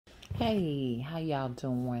Hey, how y'all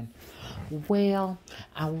doing? Well,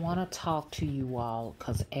 I want to talk to you all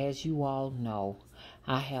because, as you all know,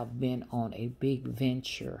 I have been on a big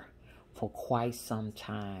venture for quite some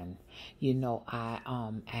time.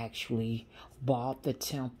 I actually bought the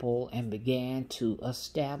temple and began to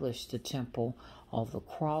establish the temple of the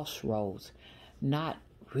crossroads, not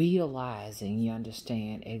realizing, you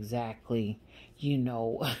understand, exactly, you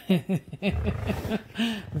know,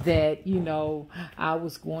 that, I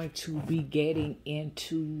was going to be getting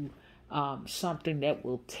into something that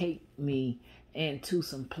will take me into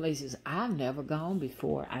some places I've never gone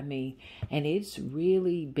before. And it's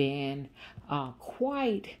really been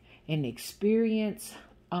quite an experience.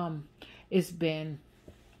 It's been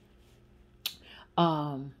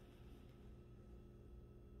um,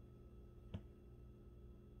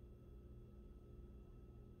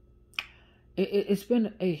 it's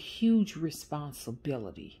been a huge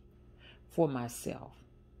responsibility for myself.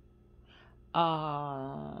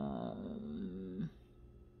 Um,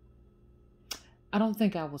 I don't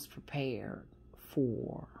think I was prepared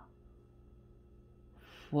for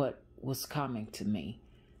what was coming to me.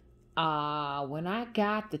 When I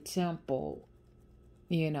got the temple,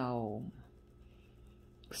 you know,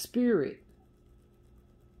 Spirit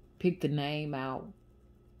picked the name out.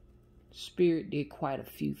 Spirit did quite a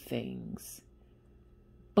few things.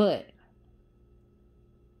 But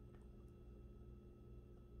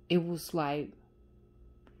it was like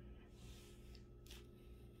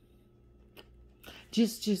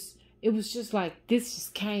it was just like this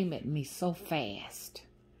just came at me so fast,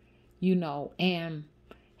 and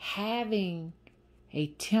having a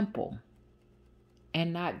temple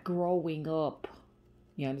and not growing up,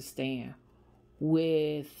 you understand,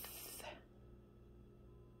 with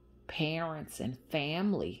parents and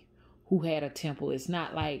family who had a temple. It's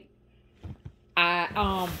not like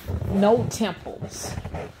I know temples,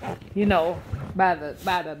 by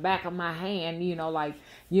the back of my hand,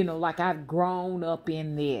 like I've grown up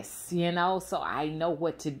in this, so I know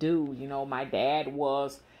what to do. My dad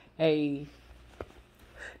was a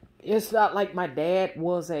it's not like my dad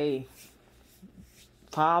was a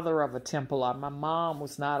father of a temple, or my mom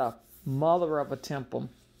was not a mother of a temple.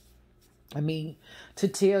 To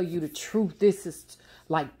tell you the truth, this is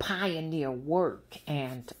like pioneer work,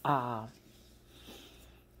 and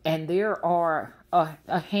there are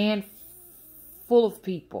a handful of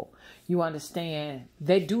people, you understand,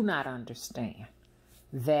 they do not understand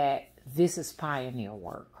that this is pioneer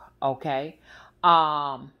work, okay?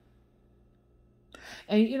 And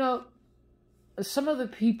some of the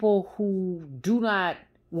people who do not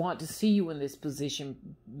want to see you in this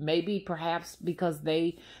position, maybe perhaps because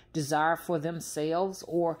they desire for themselves,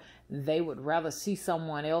 or they would rather see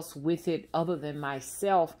someone else with it other than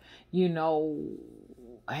myself,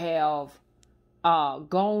 have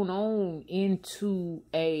gone on into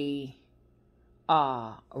a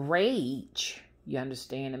rage, you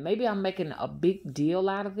understand, and maybe I'm making a big deal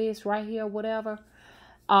out of this right here, whatever,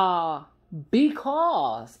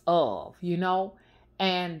 because of,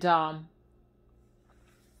 and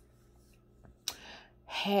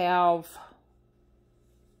have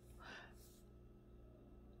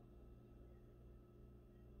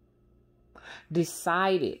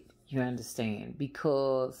decided, you understand,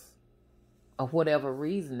 because of whatever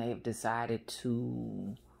reason, they have decided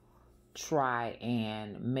to try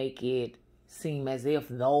and make it seem as if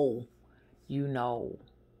though,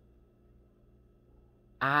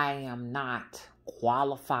 I am not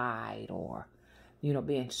qualified, or,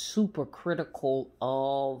 being super critical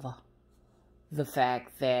of the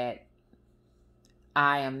fact that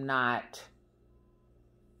I am not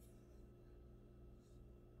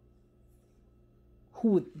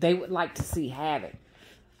who they would like to see have it.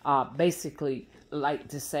 Basically, like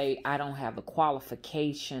to say I don't have the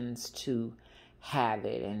qualifications to have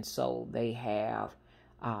it, and so they have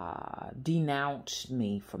denounced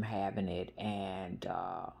me from having it, and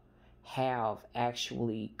have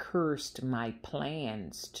actually cursed my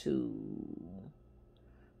plans to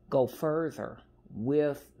go further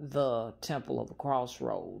with the Temple of the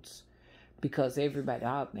Crossroads, because everybody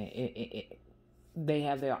out there, they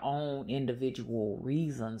have their own individual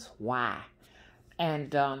reasons why.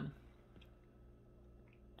 And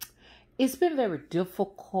it's been very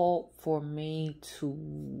difficult for me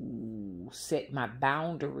to set my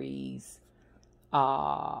boundaries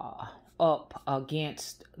up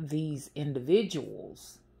against these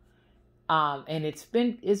individuals. And it's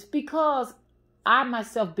because I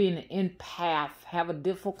myself, being an empath, have a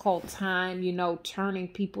difficult time, turning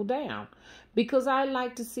people down, because I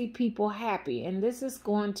like to see people happy. And this is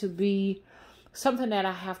going to be something that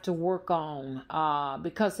I have to work on,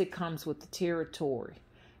 because it comes with the territory.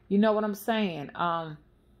 You know what I'm saying? I'm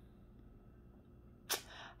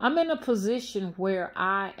in a position where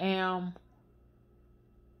I am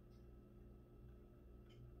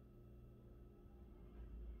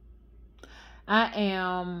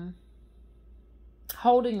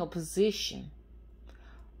holding a position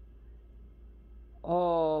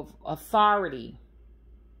of authority.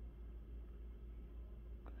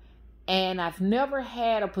 And I've never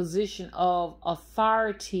had a position of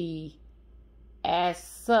authority as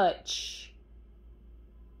such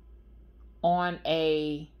on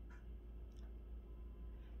a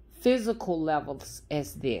physical level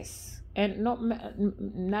as this. And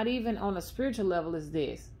not even on a spiritual level as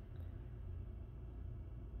this.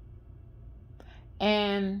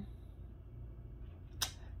 And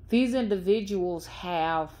these individuals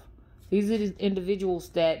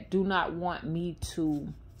that do not want me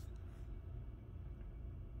to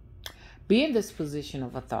be in this position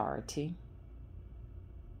of authority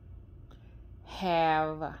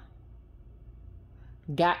have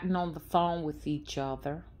gotten on the phone with each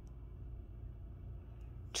other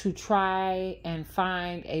to try and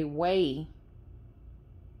find a way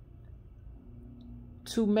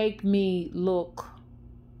to make me look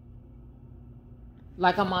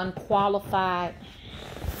like I'm unqualified,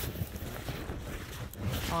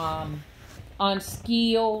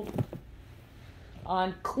 unskilled,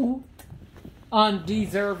 uncouth,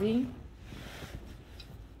 undeserving.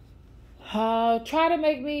 Try to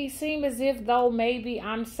make me seem as if though maybe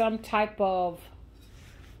I'm some type of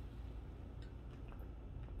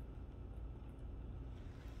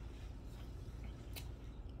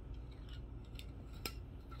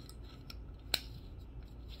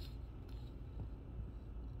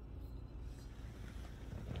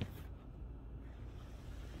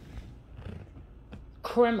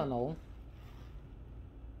criminal,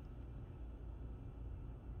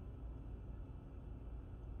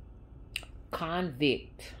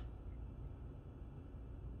 convict,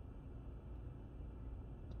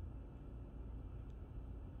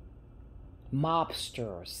 mobster,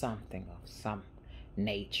 or something of some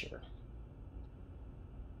nature,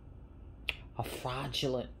 a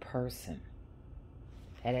fraudulent person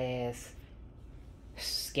that has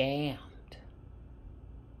scammed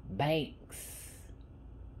banks,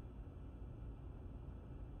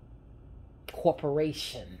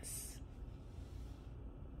 corporations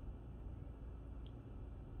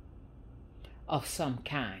of some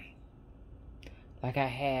kind. Like I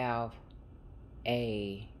have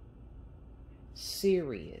a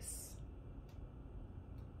serious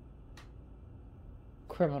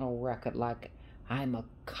criminal record, like I'm a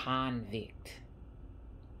convict.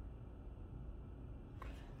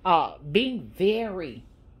 Being very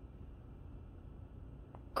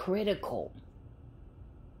critical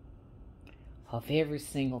of every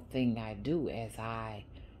single thing I do as I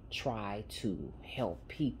try to help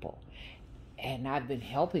people. And I've been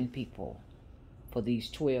helping people for these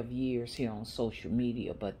 12 years here on social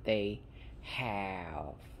media, but they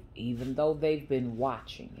have, even though they've been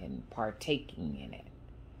watching and partaking in it,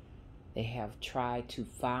 they have tried to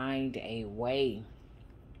find a way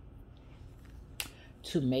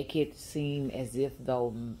to make it seem as if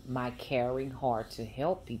though my caring heart to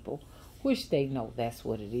help people, which they know that's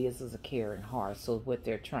what it is a caring heart. So what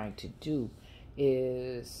they're trying to do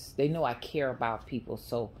is, they know I care about people,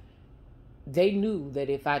 so they knew that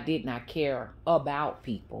if I did not care about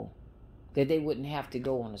people, that they wouldn't have to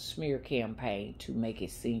go on a smear campaign to make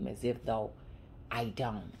it seem as if though I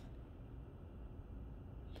don't.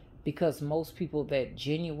 Because most people that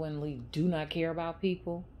genuinely do not care about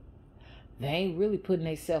people, they ain't really putting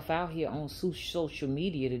themselves out here on social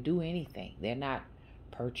media to do anything. They're not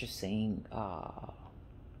purchasing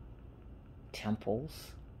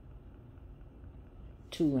temples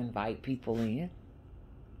to invite people in.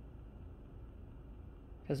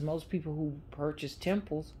 Because most people who purchase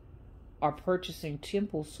temples are purchasing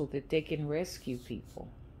temples so that they can rescue people.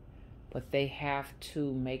 But they have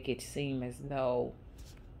to make it seem as though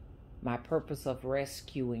my purpose of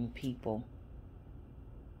rescuing people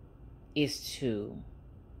is to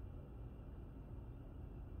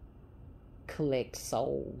collect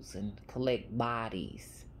souls and collect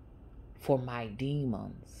bodies for my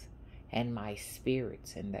demons and my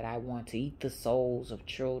spirits, and that I want to eat the souls of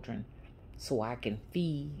children so I can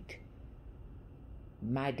feed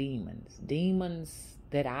my demons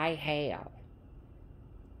that I have,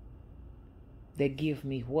 that give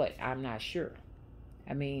me what? I'm not sure.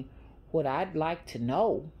 I mean, what I'd like to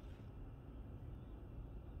know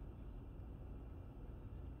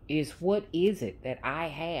is, what is it that I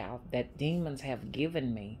have that demons have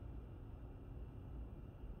given me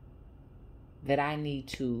that I need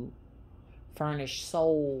to furnish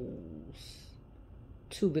souls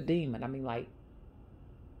to the demon. I mean, like,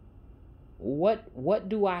 what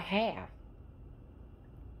do I have?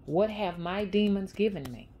 What have my demons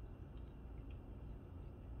given me?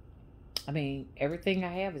 I mean, everything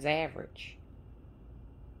I have is average.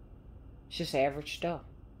 It's just average stuff.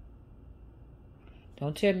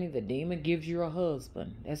 Don't tell me the demon gives you a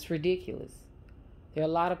husband. That's ridiculous. There are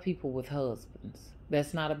a lot of people with husbands.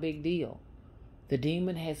 That's not a big deal. The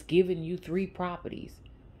demon has given you 3 properties.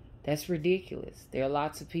 That's ridiculous. There are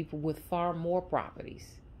lots of people with far more properties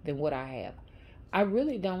than what I have. I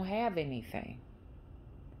really don't have anything.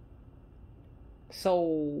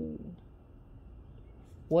 So,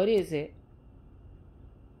 what is it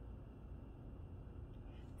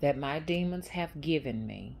that my demons have given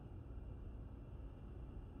me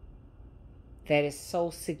that is so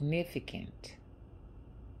significant?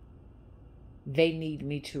 They need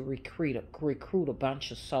me to recruit a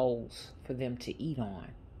bunch of souls for them to eat on.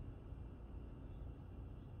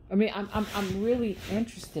 I mean, I'm really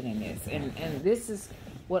interested in this, and this is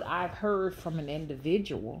what I've heard from an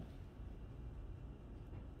individual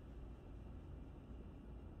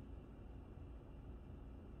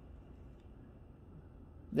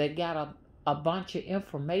that got a bunch of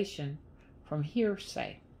information from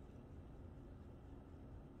hearsay.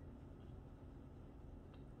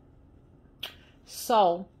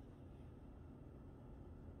 So,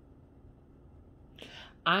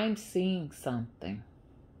 I'm seeing something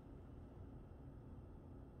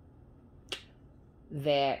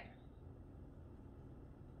that,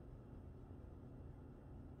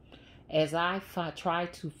 as I try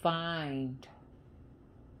to find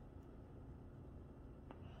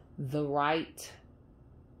the right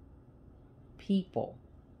people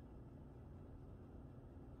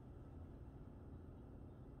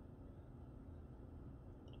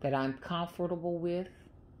that I'm comfortable with,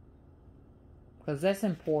 because that's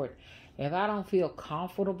important. If I don't feel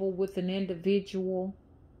comfortable with an individual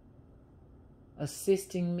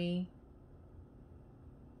assisting me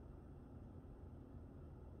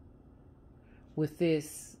with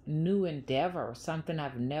this new endeavor, something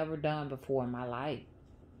I've never done before in my life,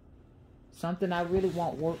 something I really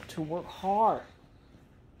want to work hard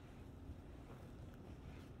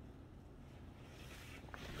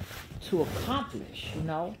to accomplish,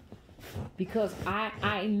 because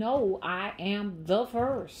I know I am the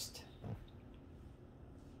first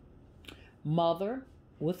mother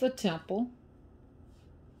with a temple,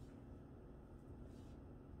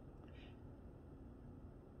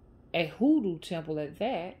 a hoodoo temple at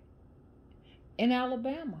that, in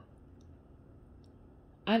Alabama.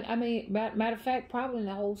 I mean, matter of fact, probably in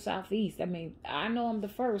the whole Southeast. I mean, I know I'm the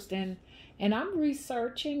first, and I'm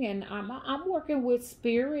researching, and I'm working with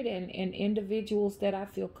spirit and individuals that I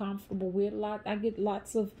feel comfortable with. I get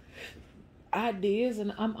lots of ideas,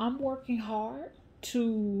 and I'm working hard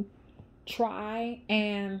to try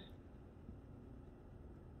and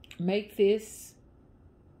make this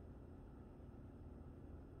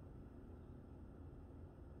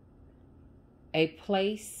a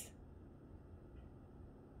place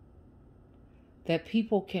that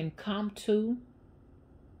people can come to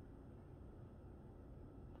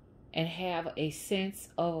and have a sense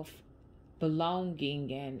of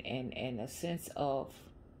belonging and a sense of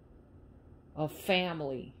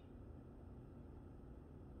family.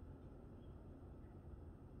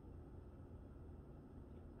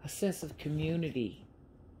 A sense of community,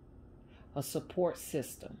 a support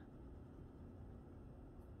system.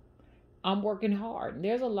 I'm working hard.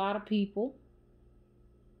 There's a lot of people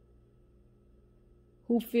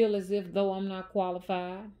who feel as if though I'm not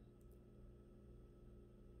qualified,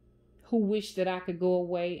 who wish that I could go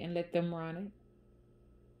away and let them run it.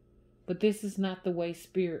 But this is not the way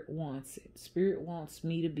Spirit wants it. Spirit wants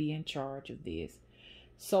me to be in charge of this.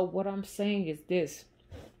 So what I'm saying is this.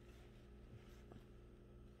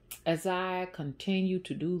 As I continue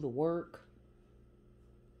to do the work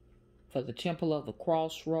for the Temple of the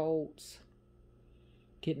Crossroads,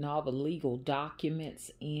 getting all the legal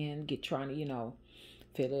documents in,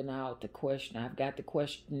 filling out the question. I've got the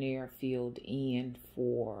questionnaire filled in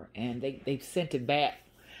and they've sent it back.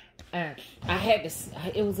 And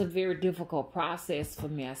it was a very difficult process for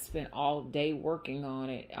me. I spent all day working on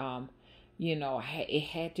it. It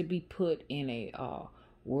had to be put in a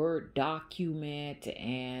Word document,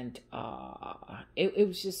 and it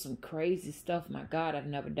was just some crazy stuff. My God, I've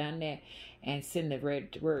never done that. And send the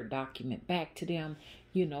Word document back to them.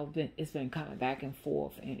 It's been coming back and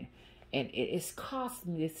forth, and it's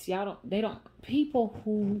costing me this. People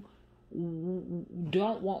who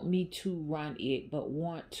don't want me to run it, but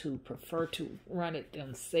prefer to run it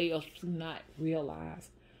themselves, do not realize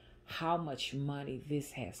how much money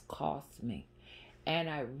this has cost me. And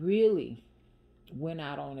I really went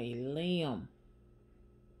out on a limb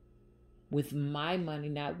with my money,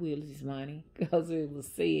 not Willie's money, because it was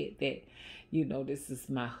said that, this is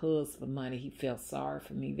my husband's money. He felt sorry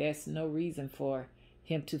for me. There's no reason for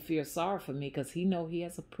him to feel sorry for me, because he know he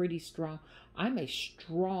has a pretty strong, I'm a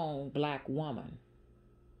strong black woman.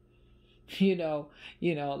 A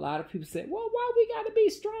lot of people say, well, why we got to be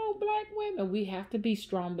strong black women? We have to be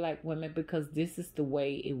strong black women because this is the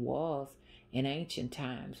way it was in ancient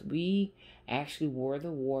times. We actually were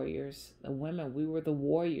the warriors. The women, we were the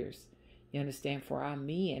warriors, you understand, for our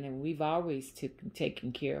men. And we've always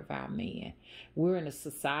taken care of our men. We're in a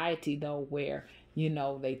society, though, where,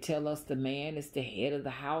 they tell us the man is the head of the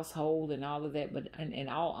household and all of that. But in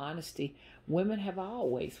all honesty,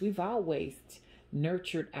 we've always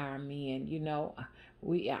nurtured our men.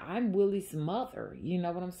 I'm Willie's mother. You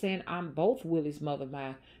know what I'm saying? I'm both Willie's mother,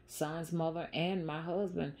 my son's mother and my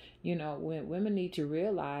husband. When women need to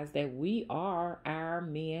realize that we are our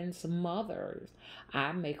men's mothers.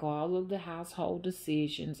 I make all of the household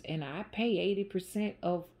decisions and I pay 80%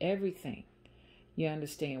 of everything. You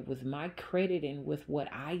understand? With my credit and with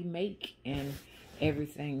what I make and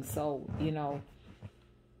everything. So,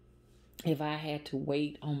 if I had to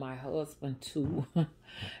wait on my husband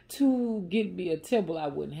to get me a temple, I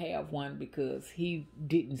wouldn't have one because he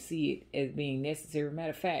didn't see it as being necessary.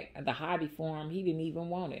 Matter of fact, the hobby farm, he didn't even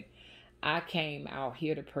want it. I came out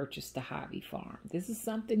here to purchase the hobby farm. This is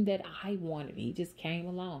something that I wanted. He just came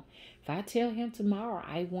along. If I tell him tomorrow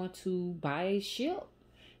I want to buy a ship,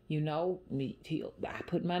 I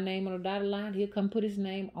put my name on the dotted line. He'll come put his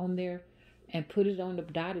name on there and put it on the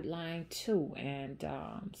dotted line too. And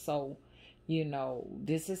so,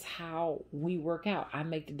 this is how we work out. I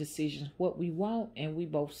make the decisions what we want, and we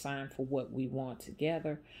both sign for what we want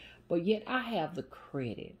together. But yet I have the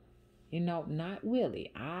credit. Not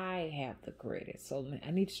Willie. I have the credit. So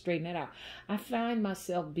I need to straighten that out. I find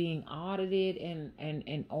myself being audited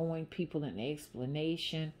and owing people an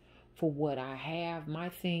explanation for what I have. My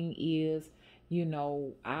thing is,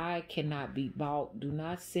 I cannot be bought. Do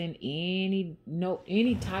not send any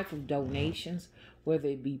type of donations, whether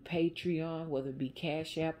it be Patreon, whether it be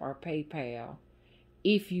Cash App or PayPal,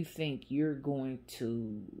 if you think you're going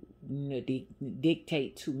to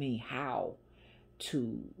dictate to me how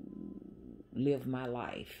to live my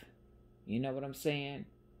life. You know what I'm saying?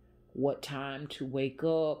 What time to wake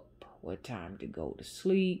up, what time to go to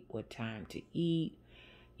sleep, what time to eat.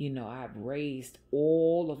 I've raised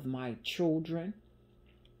all of my children.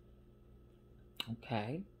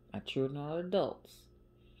 Okay? My children are adults.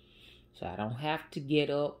 So I don't have to get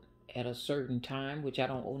up at a certain time, which I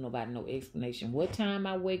don't owe nobody no explanation. What time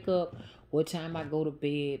I wake up, what time I go to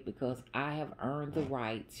bed, because I have earned the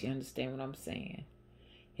rights. You understand what I'm saying?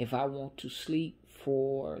 If I want to sleep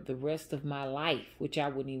for the rest of my life, which I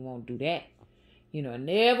wouldn't even want to do that,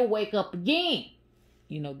 never wake up again.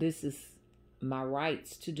 This is my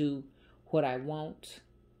rights to do what I want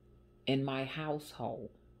in my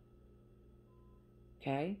household.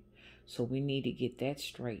 Okay? So we need to get that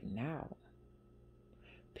straightened out.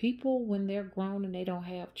 People, when they're grown and they don't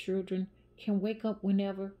have children, can wake up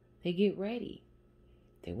whenever they get ready.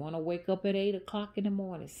 They want to wake up at 8 o'clock in the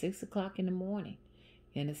morning, 6 o'clock in the morning.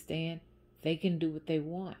 You understand? They can do what they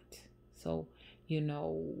want. So,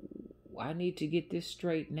 I need to get this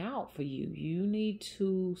straightened out for you. You need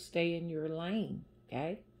to stay in your lane,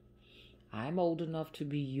 okay? I'm old enough to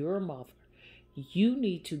be your mother. You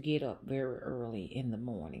need to get up very early in the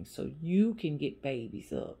morning so you can get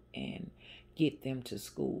babies up and get them to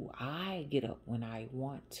school. I get up when I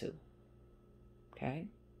want to, okay?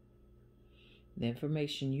 The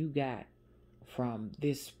information you got from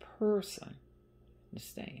this person,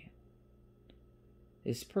 understand?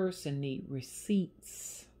 This person need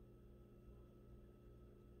receipts.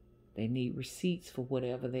 They need receipts for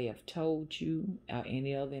whatever they have told you or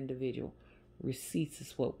any other individual. Receipts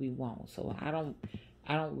is what we want. So I don't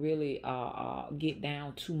really get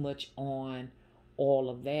down too much on all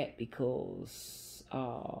of that because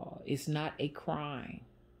it's not a crime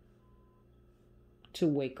to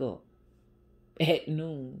wake up at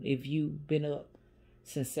noon if you've been up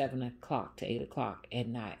since 7 o'clock to 8 o'clock at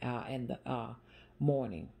night in the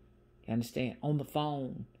morning. You understand? On the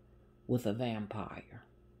phone with a vampire.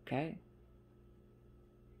 Okay?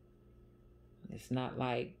 It's not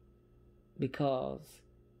like because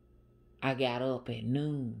I got up at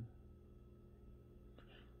noon,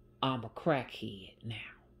 I'm a crackhead now.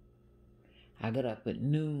 I got up at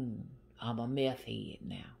noon, I'm a meth head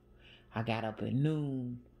now. I got up at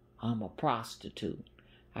noon, I'm a prostitute.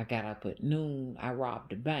 I got up at noon, I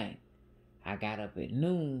robbed a bank. I got up at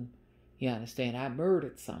noon, You understand? I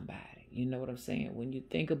murdered somebody. You know what I'm saying? When you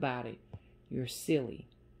think about it, you're silly.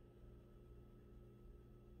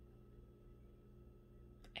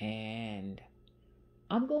 And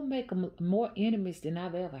I'm going to make more enemies than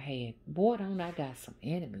I've ever had. Boy, don't I got some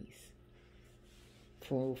enemies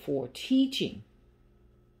for teaching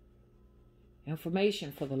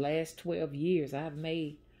information for the last 12 years. I've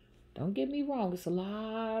made, don't get me wrong, there's a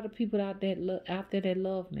lot of people out there that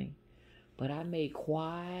love me. But I made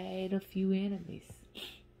quite a few enemies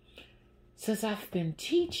since I've been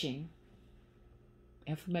teaching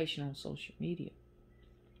information on social media.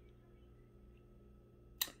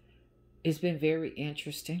 It's been very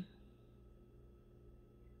interesting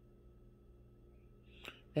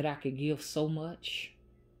that I could give so much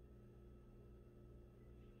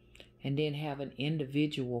and then have an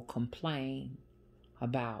individual complain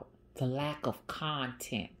about the lack of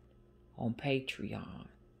content on Patreon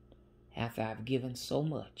after I've given so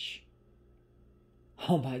much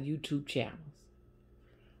on my YouTube channels.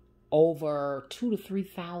 Over 2,000 to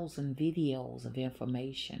 3,000 videos of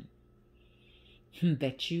information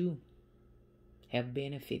that you have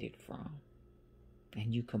benefited from,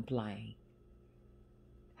 and you complain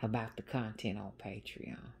about the content on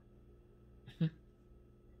Patreon.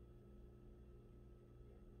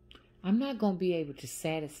 I'm not going to be able to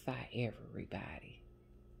satisfy everybody.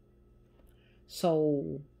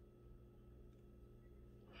 So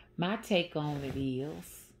my take on it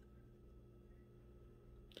is,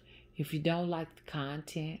 if you don't like the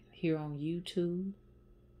content here on YouTube,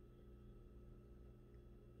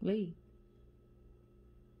 leave.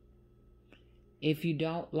 If you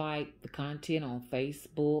don't like the content on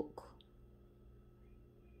Facebook,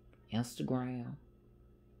 Instagram,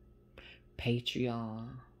 Patreon,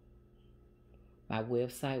 my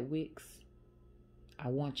website, Wix, I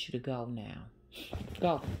want you to go now.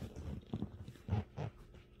 Go.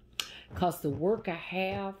 Because the work I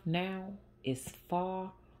have now is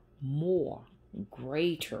far more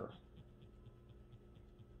greater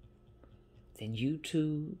than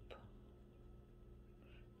YouTube,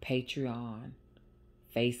 Patreon,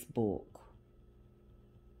 Facebook,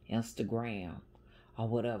 Instagram, or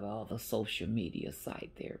whatever other social media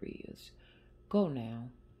site there is. Go now.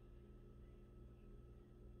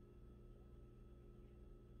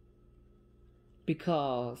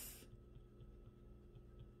 Because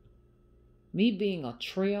me being a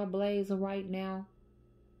trailblazer right now,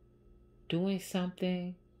 doing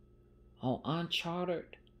something on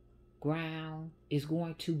uncharted ground, is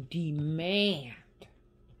going to demand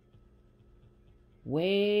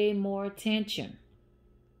way more attention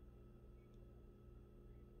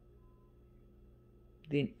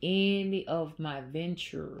than any of my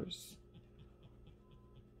ventures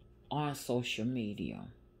on social media.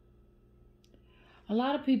 A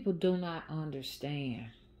lot of people do not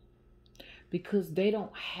understand because they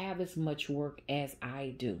don't have as much work as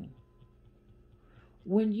I do.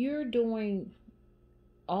 When you're doing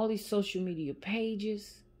all these social media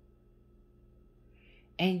pages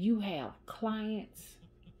and you have clients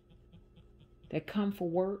that come for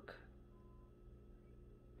work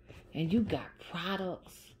and you got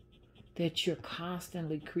products that you're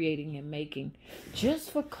constantly creating and making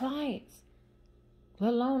just for clients,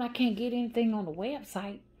 let alone I can't get anything on the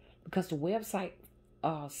website because the website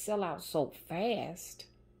sell out so fast,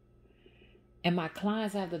 and my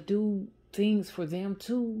clients have to do things for them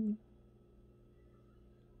too,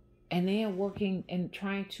 and they're working and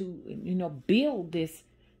trying to build this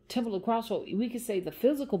Temple of Crossroads. We could say the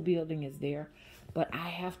physical building is there, but I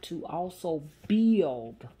have to also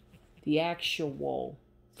build the actual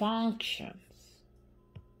functions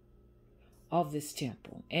of this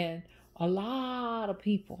temple. And a lot of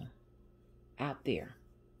people out there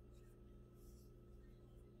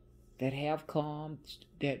that have come,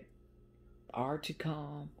 that are to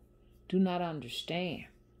come, do not understand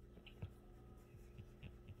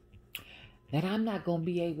that I'm not going to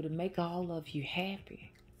be able to make all of you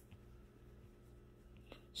happy.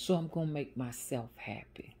 So I'm going to make myself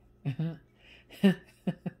happy. I'm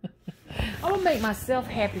going to make myself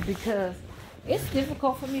happy because it's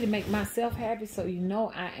difficult for me to make myself happy. So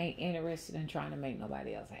I ain't interested in trying to make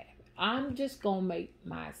nobody else happy. I'm just going to make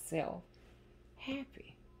myself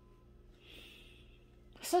happy.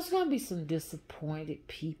 So it's going to be some disappointed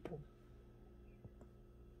people.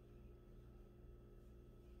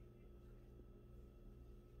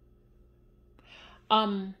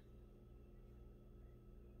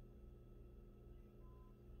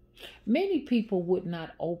 Many people would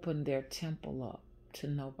not open their temple up to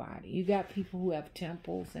nobody. You got people who have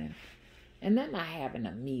temples and they're not having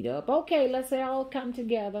a meetup. Okay, let's say all come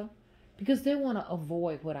together because they want to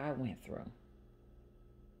avoid what I went through.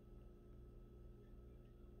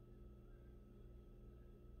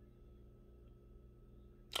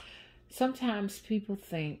 Sometimes people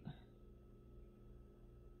think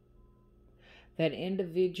that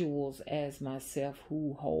individuals as myself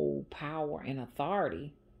who hold power and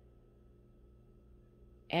authority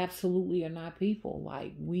absolutely are not people.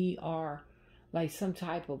 Like we are like some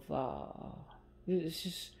type of it's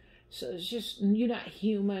just it's just you're not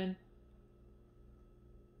human.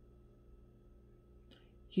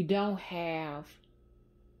 You don't have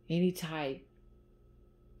any type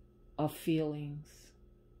of feelings,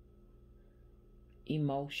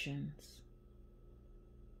 emotions,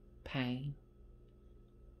 pain.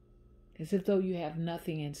 It's as though you have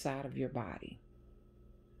nothing inside of your body.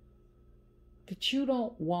 That you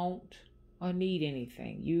don't want or need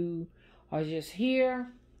anything. You are just here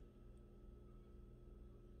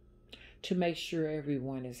to make sure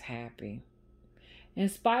everyone is happy. In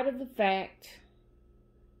spite of the fact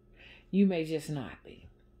you may just not be.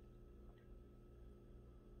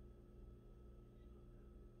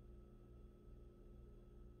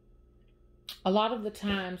 A lot of the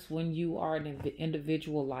times when you are an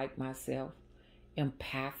individual like myself,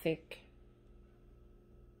 empathic,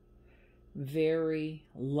 very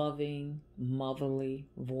loving, motherly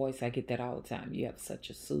voice. I get that all the time. You have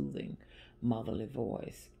such a soothing, motherly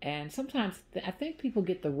voice. And sometimes I think people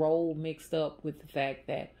get the role mixed up with the fact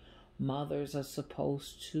that mothers are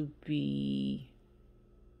supposed to be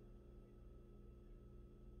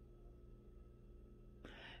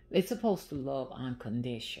they're supposed to love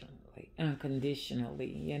unconditionally,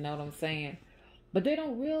 you know what I'm saying? But they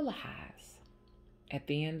don't realize at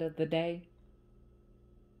the end of the day,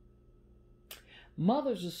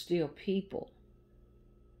 mothers are still people.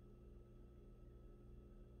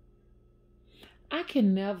 I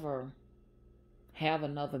can never have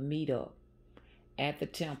another meetup at the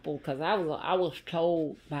temple because I was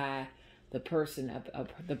told by the person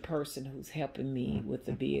who's helping me with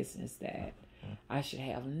the business that I should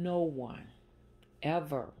have no one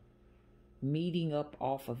ever meeting up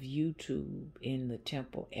off of YouTube in the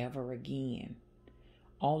temple ever again.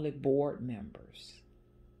 Only board members,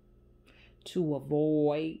 to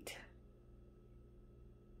avoid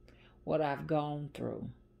what I've gone through.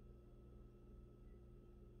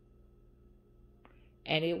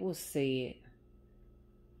 And it was said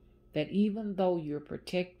that even though you're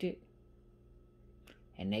protected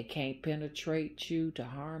and they can't penetrate you to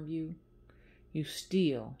harm you, you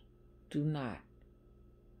still do not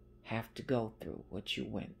have to go through what you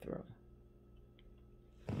went through.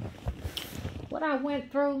 What I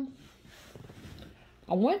went through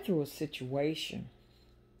a situation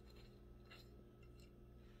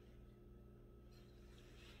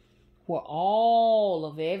where all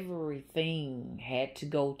of everything had to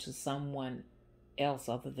go to someone else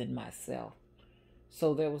other than myself.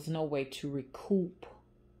 So there was no way to recoup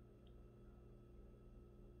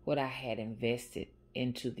what I had invested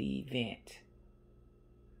into the event.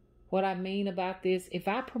 What I mean about this, if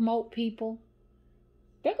I promote people,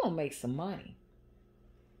 they're going to make some money.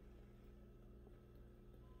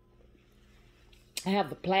 I have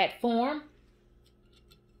the platform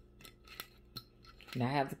and I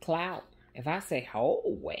have the clout. If I say, oh,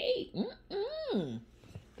 wait,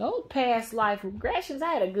 those past life regressions,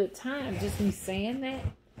 I had a good time. Just me saying that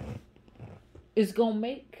is going to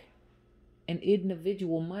make an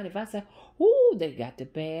individual money. If I say, oh, they got the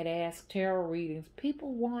badass tarot readings.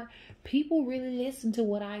 People really listen to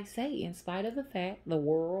what I say in spite of the fact the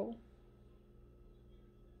world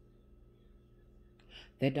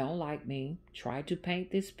that don't like me try to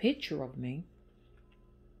paint this picture of me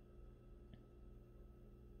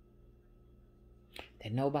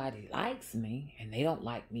that nobody likes me and they don't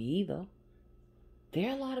like me either. There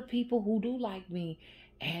are a lot of people who do like me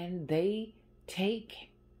and they take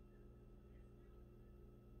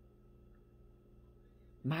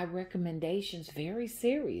my recommendations very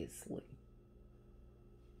seriously.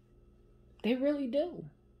 They really do.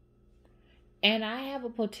 And I have a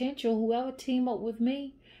potential, whoever team up with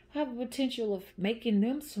me, I have a potential of making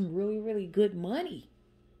them some really, really good money.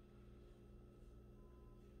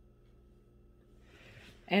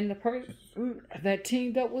 And the person that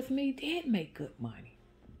teamed up with me did make good money.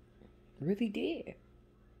 Really did.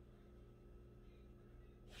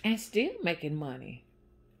 And still making money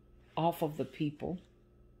off of the people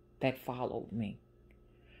that followed me.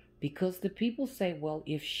 Because the people say, well,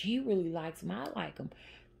 if she really likes them, I like them.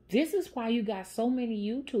 This is why you got so many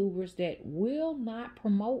YouTubers that will not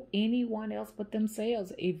promote anyone else but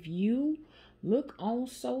themselves. If you look on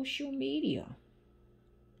social media,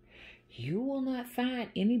 you will not find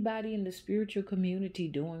anybody in the spiritual community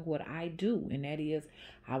doing what I do. And that is,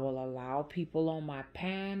 I will allow people on my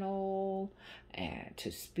panel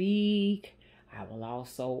to speak. I will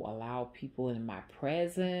also allow people in my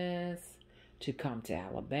presence to come to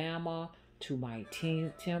Alabama, to my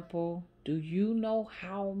teen temple. Do you know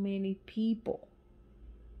how many people,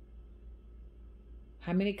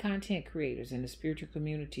 how many content creators in the spiritual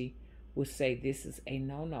community would say this is a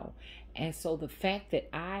no-no? And so the fact that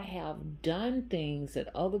I have done things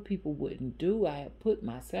that other people wouldn't do, I have put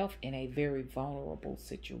myself in a very vulnerable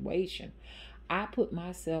situation. I put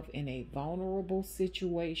myself in a vulnerable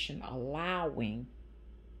situation, allowing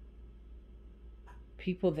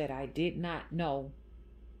people that I did not know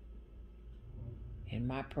in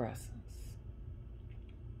my presence.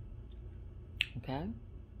 Okay?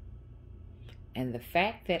 And the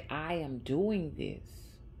fact that I am doing this,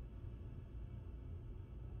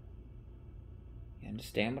 you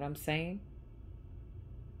understand what I'm saying?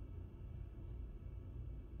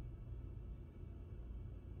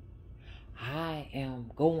 I am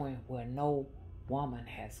going where no woman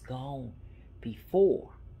has gone before.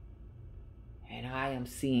 And I am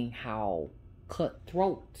seeing how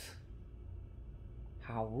cutthroat,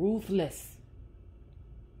 how ruthless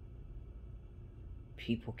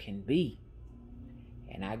people can be.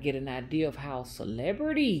 And I get an idea of how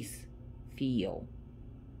celebrities feel.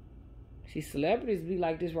 See, celebrities be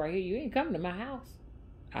like this right here. You ain't coming to my house.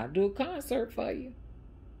 I'll do a concert for you.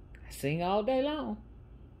 I sing all day long.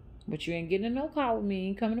 But you ain't getting in no car with me. You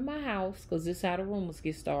ain't coming to my house, because this is how the rumors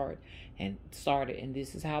get started. And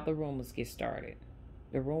this is how the rumors get started.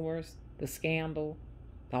 The rumors, the scandal,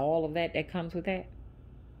 all of that comes with that.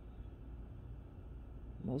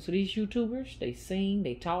 Most of these YouTubers, they sing,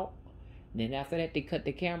 they talk. And then after that, they cut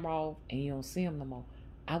the camera off and you don't see them no more.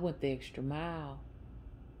 I went the extra mile.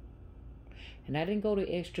 And I didn't go the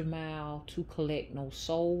extra mile to collect no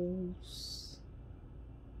souls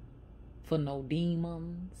for no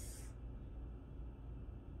demons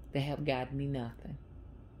that have gotten me nothing.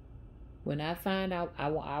 When I find out, I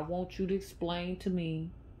want you to explain to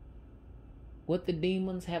me what the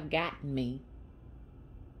demons have gotten me.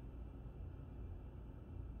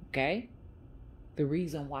 Okay? The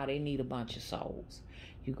reason why they need a bunch of souls.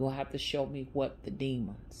 You're going to have to show me what the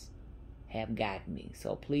demons have gotten me.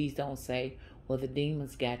 So please don't say, well, the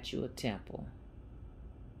demons got you a temple.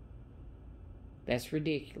 That's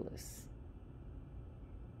ridiculous.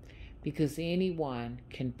 Because anyone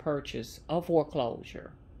can purchase a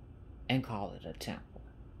foreclosure and call it a temple.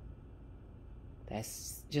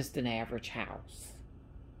 That's just an average house.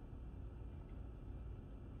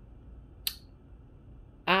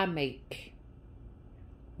 I make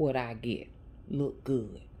what I get look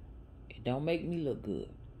good. It don't make me look good.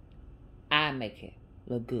 I make it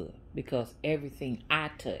look good, because everything I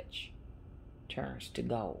touch turns to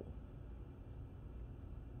gold.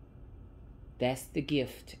 That's the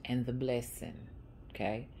gift and the blessing,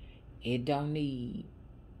 okay? It don't need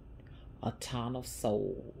a ton of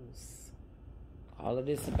souls. All of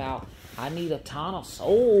this about, I need a ton of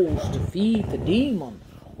souls to feed the demon,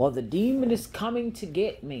 or the demon is coming to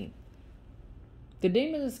get me. The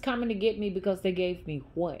demon is coming to get me because they gave me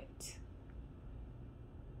what?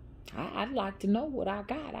 I'd like to know what I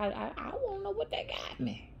got. I want to know what they got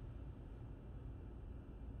me.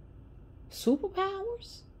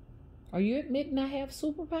 Superpowers? Are you admitting I have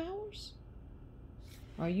superpowers?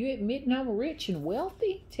 Are you admitting I'm rich and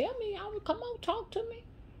wealthy? Tell me. Come on, talk to me.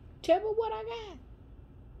 Tell me what I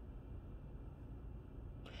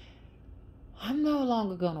got. I'm no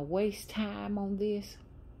longer going to waste time on this,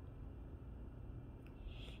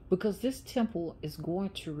 because this temple is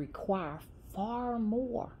going to require far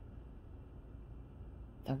more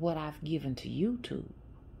than what I've given to YouTube.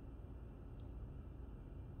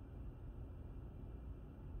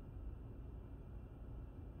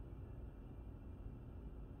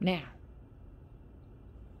 Now,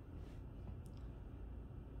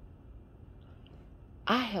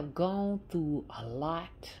 I have gone through a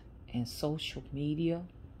lot in social media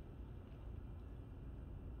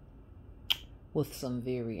with some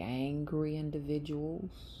very angry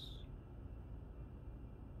individuals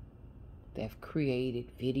that have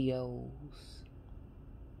created videos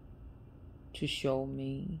to show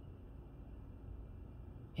me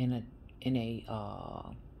in a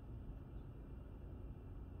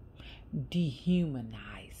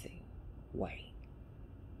dehumanizing way,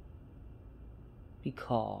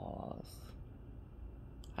 because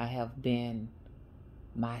I have been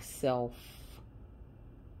myself,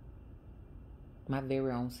 my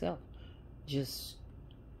very own self, just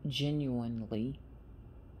genuinely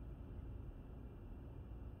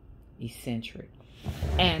eccentric.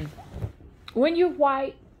 And when you're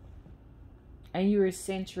white and you're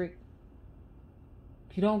eccentric,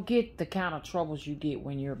 you don't get the kind of troubles you get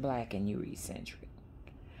when you're black and you're eccentric.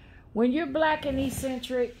 When you're black and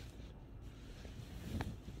eccentric,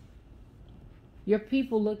 your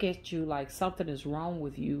people look at you like something is wrong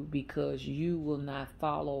with you because you will not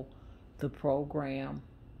follow the program,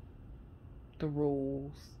 the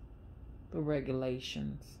rules, the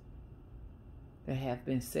regulations that have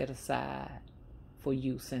been set aside for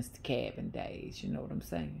you since the cabin days. You know what I'm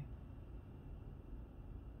saying?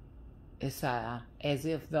 It's as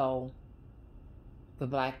if though the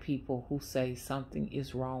black people who say something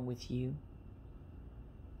is wrong with you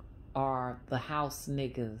are the house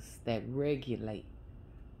niggas that regulate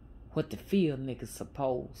what the field niggas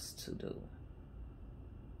supposed to do.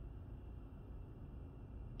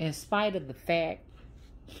 In spite of the fact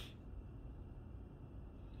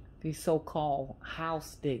these so-called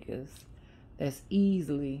house niggas that's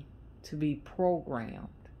easily to be programmed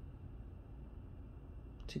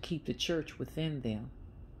to keep the church within them.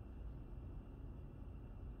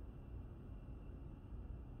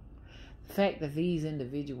 The fact that these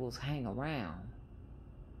individuals hang around,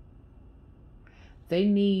 they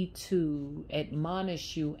need to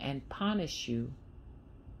admonish you and punish you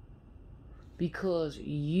because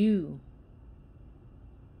you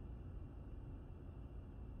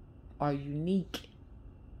are unique.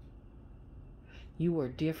 You are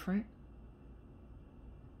different.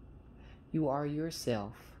 You are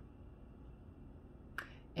yourself.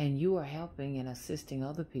 And you are helping and assisting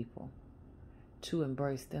other people to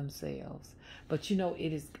embrace themselves. But you know,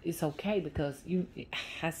 it's okay because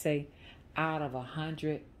I say out of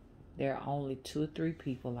 100, there are only 2 or 3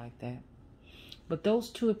 people like that. But those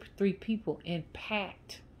 2 or 3 people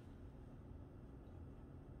impact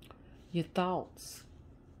your thoughts.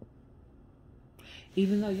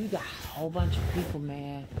 Even though you got a whole bunch of people,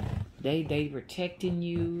 man, they protecting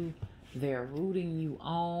you, they're rooting you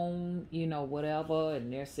on, you know, whatever,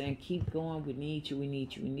 and they're saying, keep going, we need you, we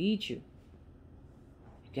need you, we need you.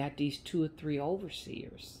 You got these 2 or 3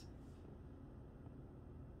 overseers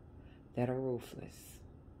that are ruthless,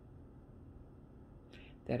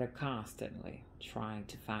 that are constantly trying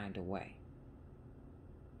to find a way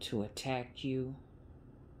to attack you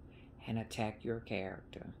and attack your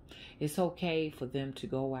character. It's okay for them to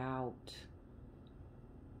go out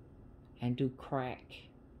and do crack,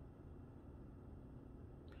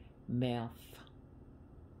 meth,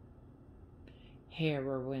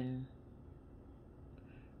 heroin,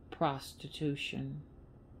 prostitution,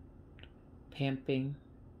 pimping,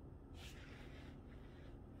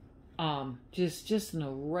 just an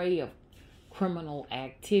array of criminal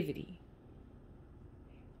activity.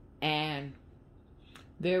 And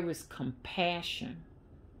there is compassion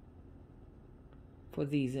for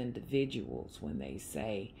these individuals when they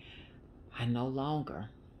say, I no longer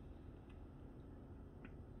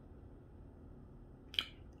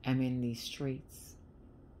am in these streets.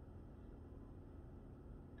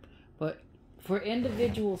 But for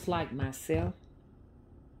individuals like myself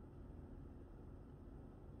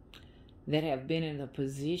that have been in a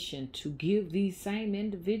position to give these same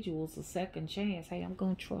individuals a second chance, hey, I'm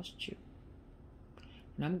going to trust you.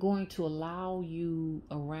 And I'm going to allow you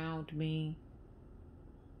around me.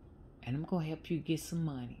 And I'm going to help you get some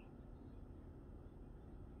money.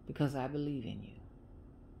 Because I believe in you.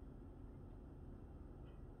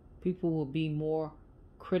 People will be more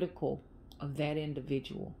critical of that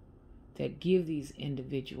individual that give these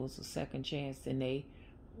individuals a second chance than they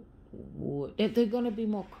would. They're going to be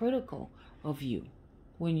more critical of you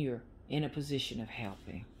when you're in a position of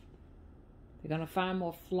helping. They're going to find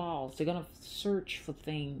more flaws. They're going to search for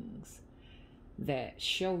things that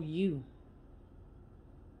show you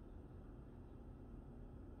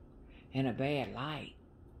in a bad light.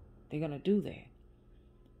 They're going to do that.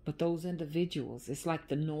 But those individuals, it's like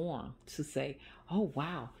the norm to say, oh,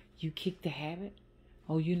 wow, you kicked the habit?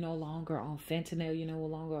 Oh, you're no longer on fentanyl? You're no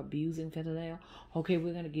longer abusing fentanyl? Okay,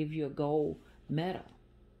 we're going to give you a gold medal.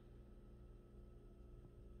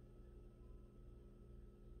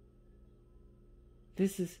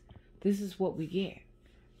 This is what we get.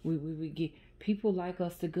 We get people like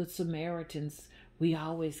us, the Good Samaritans. We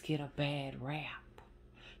always get a bad rap.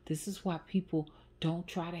 This is why people don't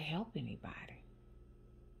try to help anybody.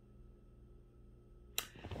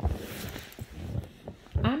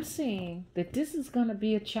 I'm saying that this is going to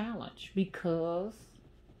be a challenge because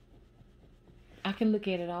I can look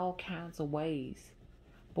at it all kinds of ways.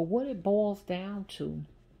 But what it boils down to,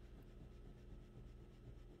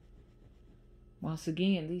 once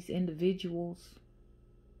again, these individuals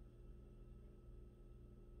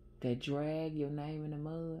that drag your name in the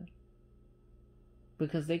mud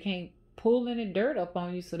because they can't pull any dirt up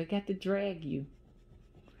on you, so they got to drag you.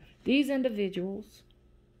 These individuals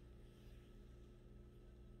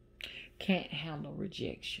can't handle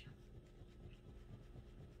rejection.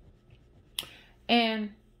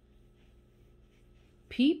 And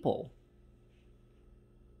people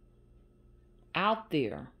out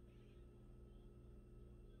there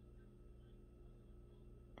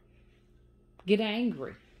get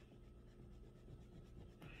angry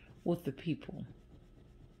with the people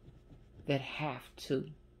that have to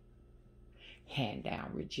hand down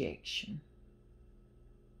rejection.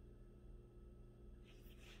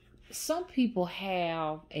 Some people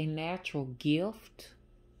have a natural gift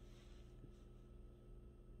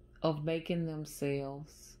of making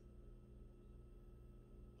themselves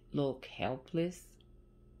look helpless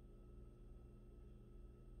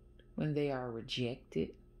when they are rejected.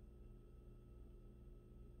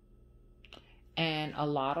 And a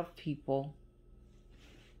lot of people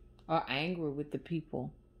are angry with the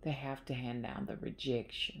people that have to hand down the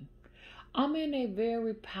rejection. I'm in a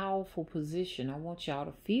very powerful position. I want y'all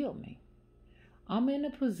to feel me. I'm in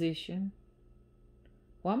a position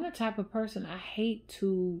where I'm the type of person, I hate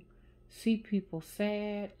to see people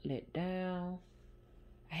sad, let down.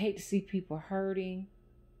 I hate to see people hurting.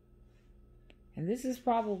 And this is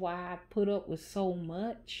probably why I put up with so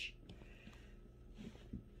much.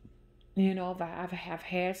 You know, I've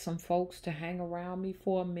had some folks to hang around me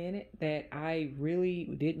for a minute that I really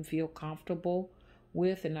didn't feel comfortable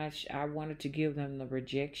with, and I wanted to give them the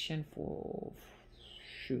rejection for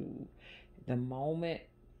the moment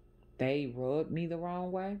they rubbed me the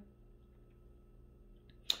wrong way.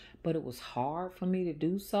 But it was hard for me to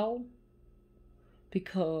do so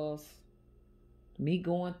because me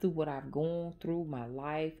going through what I've gone through my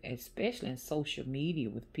life, especially in social media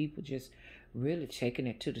with people just really taking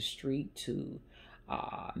it to the street to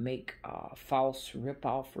make false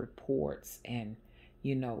rip-off reports and,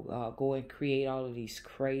 go and create all of these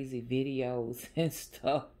crazy videos and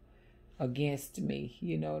stuff against me,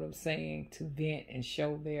 you know what I'm saying, to vent and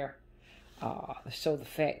show show the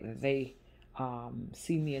fact that they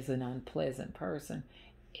see me as an unpleasant person.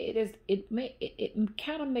 It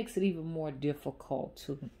kind of makes it even more difficult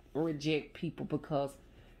to reject people because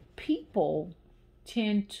people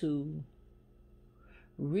tend to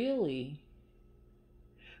really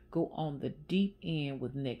go on the deep end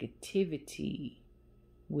with negativity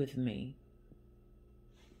with me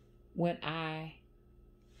when I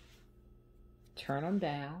turn them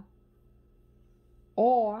down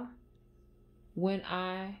or when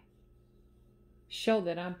I show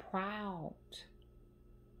that I'm proud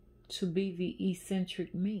to be the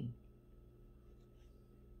eccentric me.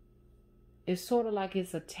 It's sort of like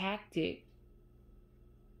it's a tactic.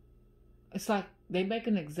 It's like they make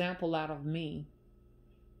an example out of me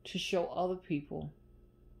to show other people,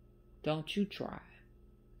 don't you try.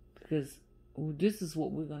 Because this is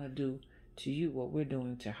what we're going to do to you, what we're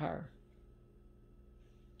doing to her.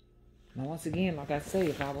 Now, once again, like I say,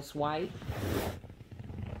 if I was white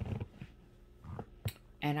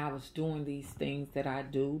and I was doing these things that I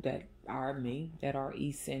do that are me, that are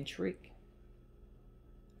eccentric,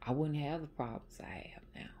 I wouldn't have the problems I have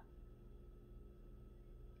now.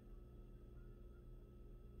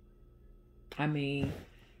 I mean,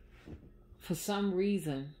 for some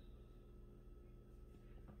reason,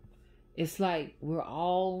 it's like we're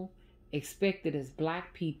all expected as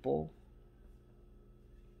black people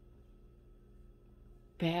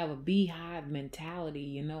to have a beehive mentality,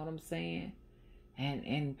 you know what I'm saying?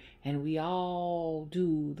 And we all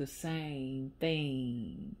do the same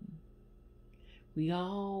thing. We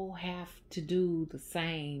all have to do the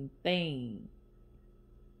same thing.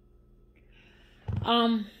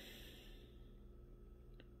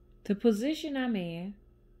 The position I'm in,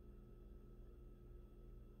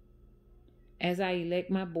 as I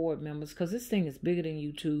elect my board members, because this thing is bigger than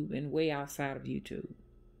YouTube and way outside of YouTube.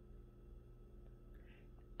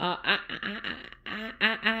 I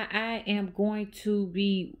am going to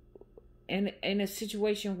be in a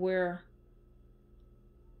situation where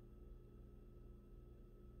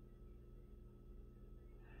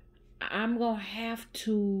I'm going to have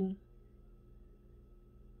to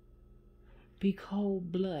be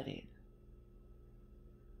cold-blooded.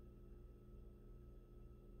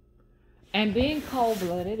 And being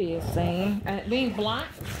cold-blooded is saying, being blunt,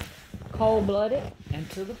 cold-blooded, and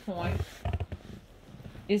to the point,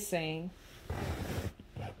 is saying,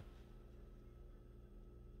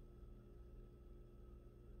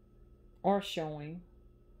 or showing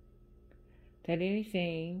that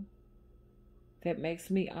anything that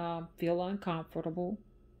makes me feel uncomfortable,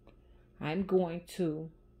 I'm going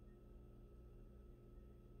to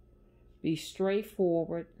be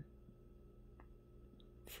straightforward,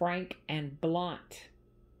 frank, and blunt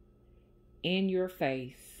in your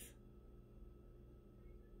face.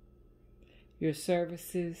 Your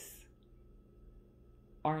services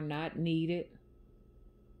are not needed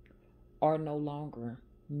are no longer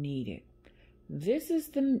needed. This is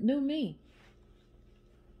the new me.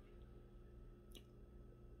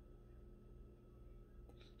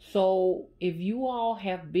 So if you all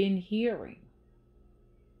have been hearing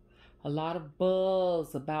a lot of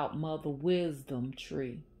buzz about Mother Wisdom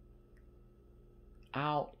Tree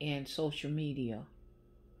out in social media,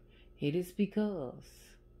 it is because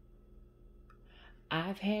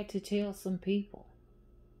I've had to tell some people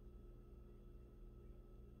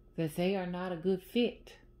that they are not a good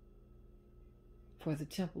fit for the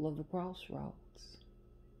Temple of the Crossroads.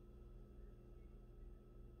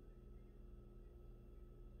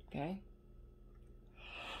 Okay?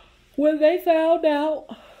 When they found out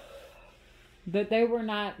that they were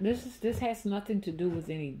not, this has nothing to do with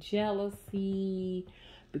any jealousy,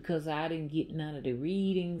 because I didn't get none of the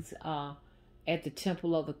readings at the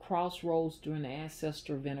Temple of the Crossroads during the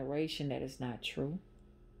ancestor veneration. That is not true.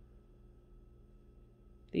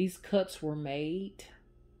 These cuts were made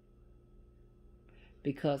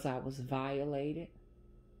because I was violated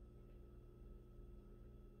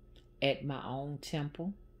at my own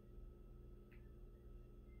temple,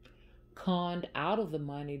 conned out of the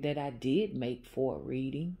money that I did make for a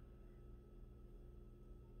reading.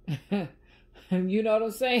 You know what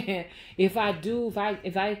I'm saying? If I, and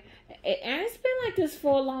it's been like this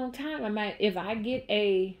for a long time. If I get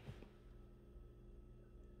a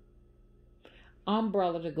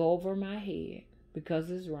umbrella to go over my head because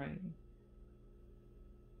it's raining,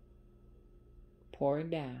 pouring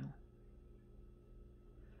down,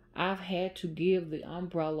 I've had to give the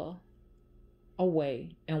umbrella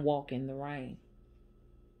away and walk in the rain.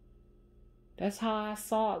 That's how I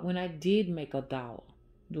saw it when I did make $1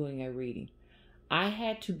 doing a reading. I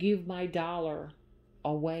had to give my dollar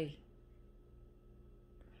away.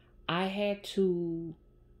 I had to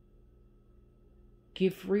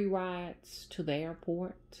give free rides to the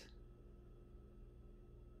airport,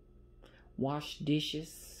 wash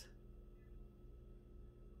dishes,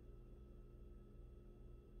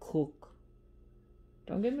 cook.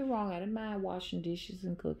 Don't get me wrong, I didn't mind washing dishes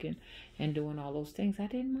and cooking and doing all those things. I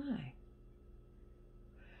didn't mind.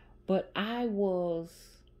 But I was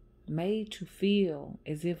made to feel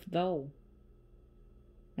as if though,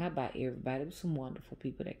 not by everybody, but some wonderful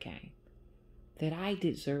people that came, that I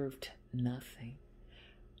deserved nothing.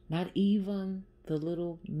 Not even the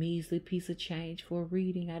little measly piece of change for a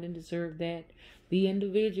reading. I didn't deserve that. The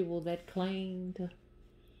individual that claimed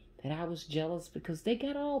that I was jealous because they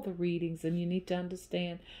got all the readings, and you need to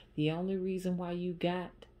understand the only reason why you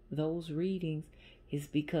got those readings is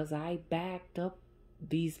because I backed up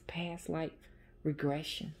these past life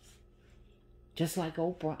regressions. Just like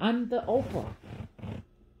Oprah. I'm the Oprah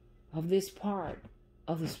of this part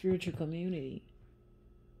of the spiritual community.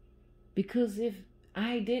 Because if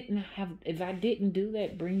I didn't do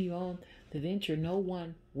that, bring you on the venture, no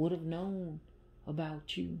one would have known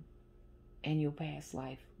about you and your past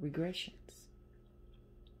life regressions.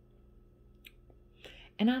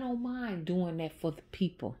 And I don't mind doing that for the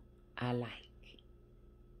people I like.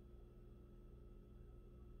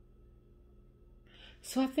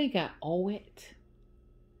 So I think I owe it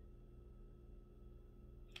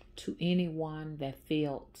to anyone that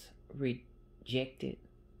felt rejected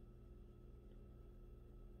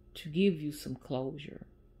to give you some closure.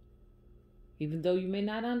 Even though you may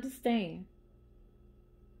not understand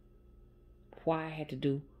why I had to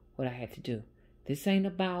do what I had to do. This ain't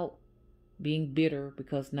about being bitter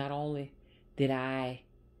because not only did I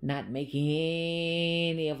not make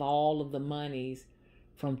any of all of the monies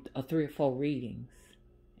from 3 or 4 readings,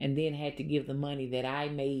 and then had to give the money that I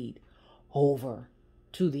made over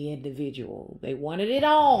to the individual. They wanted it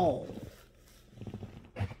all.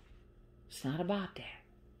 It's not about that.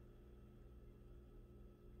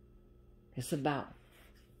 It's about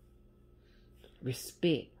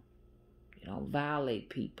respect. You don't violate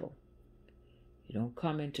people. You don't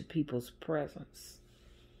come into people's presence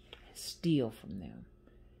and steal from them.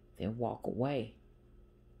 Then walk away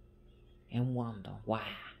and wonder why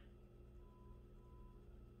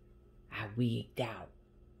I wigged out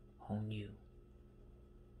on you.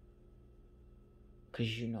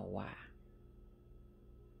 Because you know why.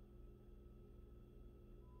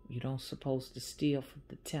 You don't supposed to steal from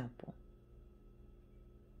the temple.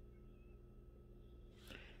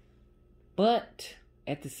 But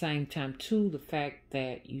at the same time, too, the fact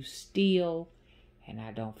that you steal and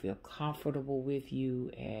I don't feel comfortable with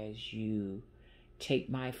you as you take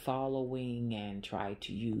my following and try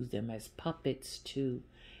to use them as puppets to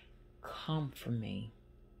come for me,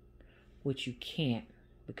 which you can't,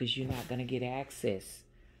 because you're not going to get access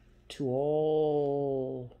to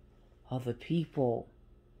all of the people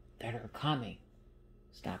that are coming.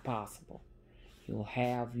 It's not possible. You'll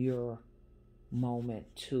have your moment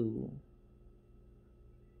to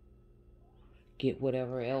get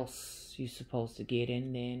whatever else you're supposed to get,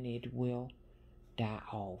 and then it will die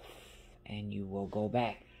off, and you will go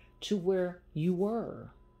back to where you were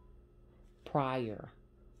prior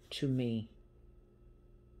to me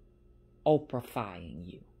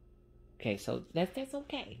Oprahifying you. Okay, so that's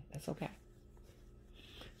okay. That's okay.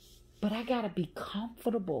 But I gotta be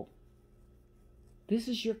comfortable. This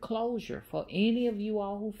is your closure. For any of you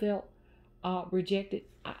all who felt rejected,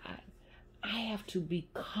 I have to be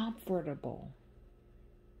comfortable.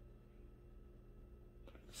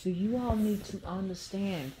 So you all need to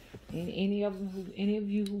understand. And any of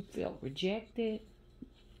you who felt rejected,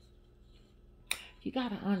 you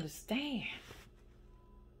gotta understand.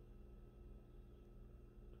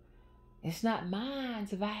 It's not mine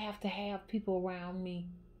if I have to have people around me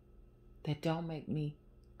that don't make me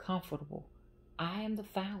comfortable. I am the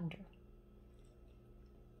founder.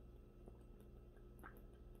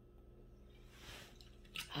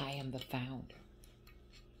 I am the founder.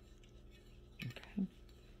 Okay.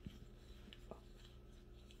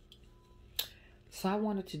 So I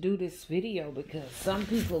wanted to do this video because some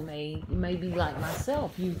people may be like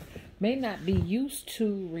myself. You may not be used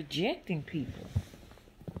to rejecting people.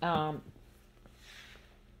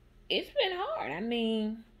 It's been hard. I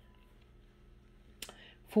mean,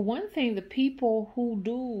 for one thing, the people who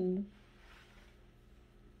do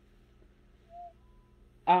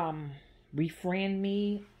befriend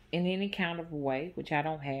me in any kind of way, which I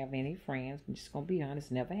don't have any friends, I'm just going to be honest,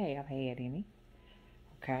 never have had any,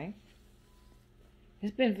 okay?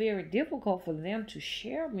 It's been very difficult for them to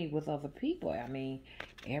share me with other people. I mean,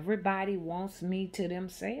 everybody wants me to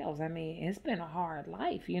themselves. I mean, it's been a hard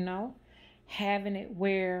life, you know, having it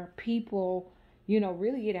where people, you know,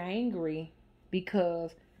 really get angry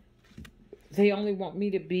because they only want me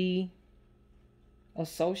to be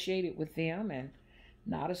associated with them and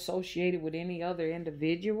not associated with any other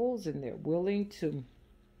individuals, and they're willing to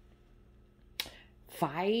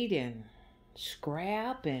fight and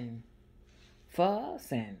scrap and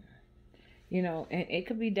fuss, and you know, and it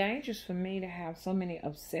could be dangerous for me to have so many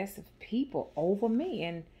obsessive people over me.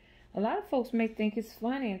 And a lot of folks may think it's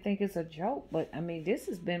funny and think it's a joke, but I mean, this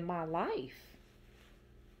has been my life.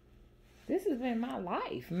 This has been my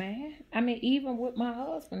life, man. I mean, even with my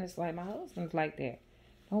husband, it's like my husband's like that.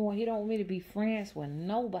 He don't want me to be friends with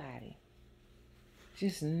nobody.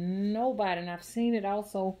 Just nobody. And I've seen it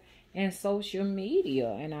also in social media,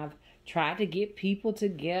 and I've tried to get people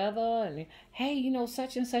together and, hey, you know,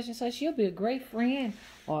 such and such and such, she'll be a great friend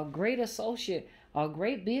or a great associate or a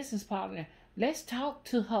great business partner. Let's talk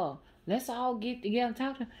to her. Let's all get together and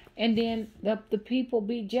talk to her. And then the people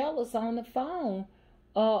be jealous on the phone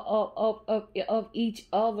of each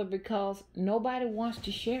other because nobody wants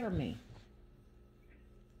to share me.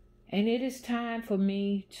 And it is time for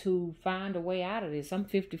me to find a way out of this. I'm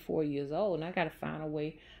 54 years old, and I got to find a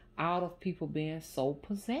way out of people being so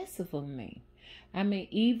possessive of me. I mean,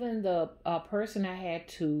 even the person I had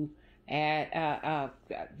to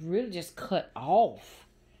really just cut off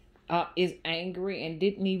is angry and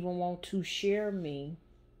didn't even want to share me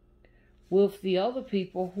with the other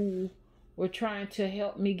people who were trying to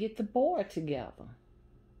help me get the board together.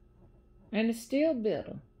 And it's still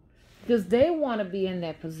bitter because they want to be in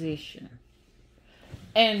that position.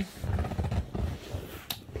 And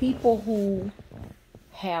people who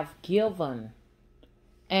have given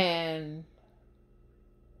and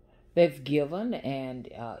they've given and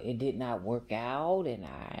it did not work out, and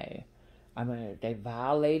I mean, they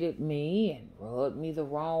violated me and rubbed me the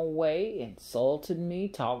wrong way, insulted me,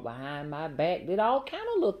 talked behind my back, did all kind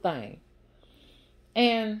of little things.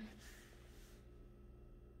 And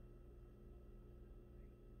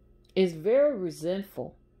it's very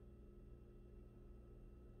resentful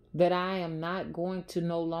that I am not going to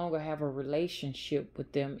no longer have a relationship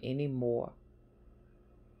with them anymore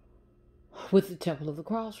with the Temple of the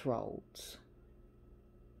Crossroads.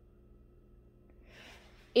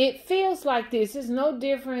 It feels like this. It's no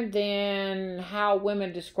different than how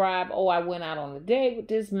women describe, oh, I went out on a date with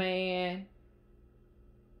this man.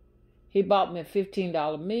 He bought me a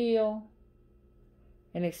 $15 meal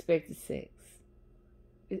and expected sex.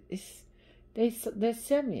 They're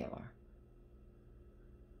similar.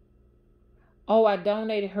 Oh, I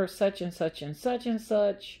donated her such and such and such and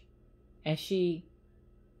such, and she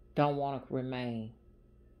don't want to remain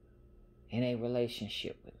in a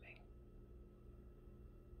relationship with me.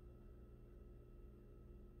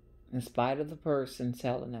 In spite of the person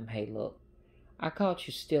telling them, hey, look, I caught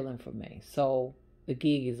you stealing from me, so the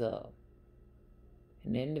gig is up.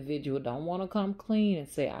 An individual don't want to come clean and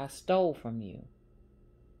say, I stole from you.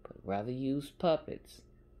 rather use puppets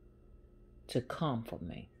to come for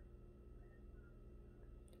me.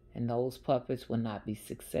 And those puppets will not be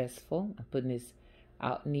successful. I'm putting this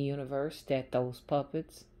out in the universe that those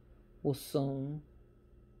puppets will soon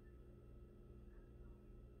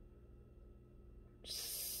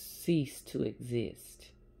cease to exist.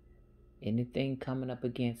 Anything coming up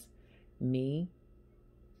against me,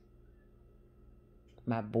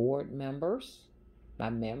 my board members, my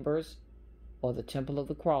members, or the Temple of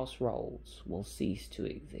the Crossroads will cease to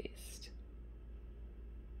exist.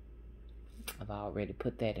 I've already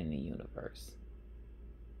put that in the universe.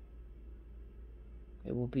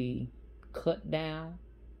 It will be cut down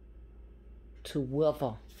to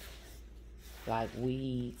wither like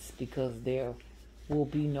weeds, because there will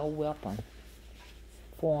be no weapon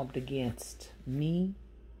formed against me,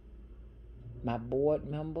 my board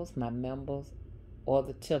members, my members, or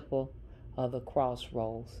the Temple of the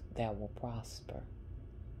Crossroads that will prosper.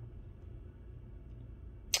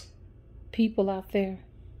 People out there,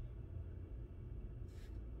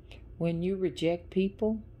 when you reject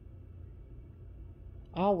people,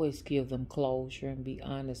 always give them closure and be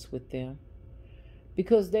honest with them.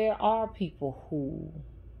 Because there are people who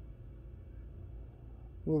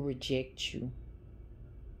will reject you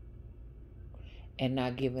and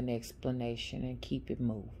not give an explanation and keep it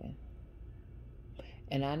moving.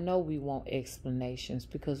 And I know we want explanations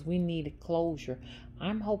because we need a closure.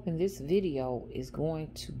 I'm hoping this video is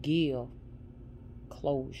going to give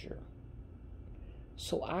closure,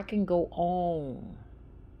 so I can go on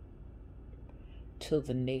to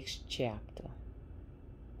the next chapter.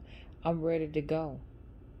 I'm ready to go.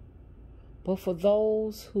 But for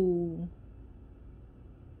those who,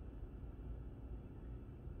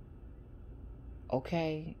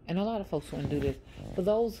 okay, and a lot of folks want to do this, for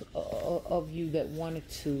those of you that wanted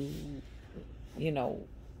to,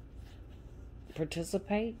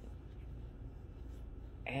 participate,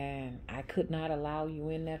 and I could not allow you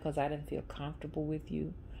in there because I didn't feel comfortable with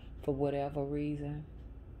you for whatever reason,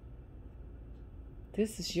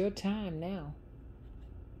 this is your time now.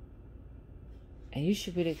 And you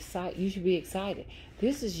should be excited.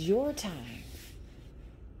 This is your time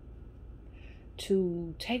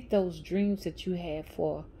to take those dreams that you had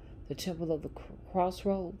for the Temple of the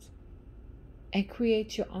Crossroads and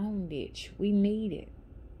create your own niche. We need it.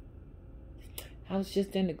 I was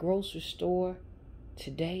just in the grocery store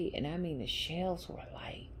today, and I mean the shelves were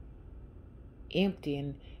like empty,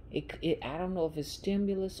 and I don't know if it's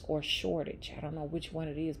stimulus or shortage. I don't know which one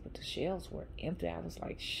it is, but the shelves were empty. I was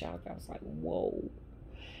like shocked. I was like, whoa.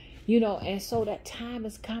 And so that time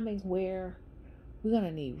is coming where we're going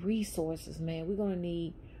to need resources, man. We're going to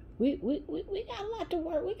need, we got a lot to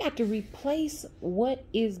work. We got to replace what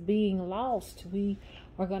is being lost. We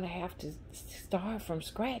are going to have to start from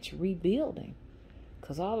scratch, rebuilding,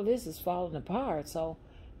 because all of this is falling apart. So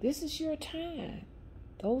this is your time.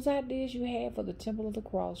 Those ideas you had for the Temple of the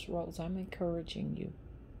Crossroads, I'm encouraging you.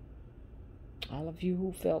 All of you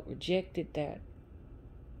who felt rejected, that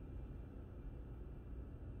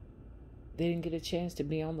they didn't get a chance to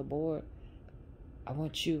be on the board, I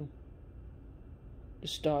want you to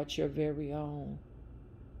start your very own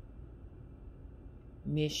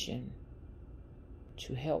mission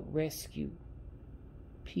to help rescue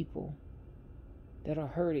people that are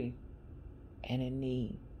hurting and in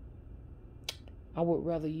need. I would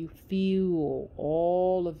rather you fuel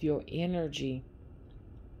all of your energy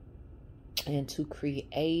into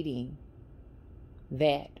creating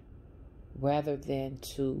that rather than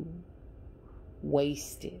to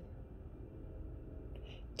waste it,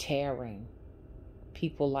 tearing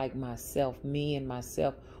people like myself, me and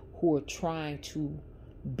myself, who are trying to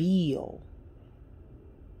build.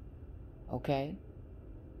 Okay?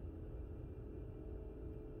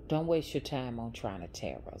 Don't waste your time on trying to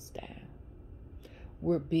tear us down.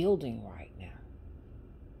 We're building right now.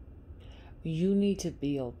 You need to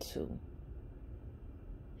build too.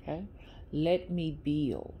 Okay? Let me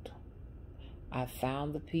build. I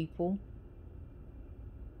found the people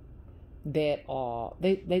that are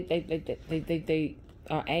they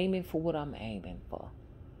are aiming for what I'm aiming for.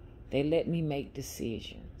 They let me make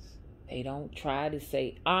decisions. They don't try to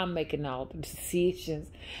say I'm making all the decisions.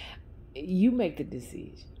 You make the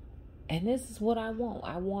decision. And this is what I want.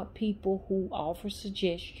 I want people who offer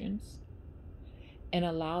suggestions and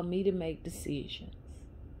allow me to make decisions.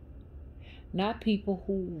 Not people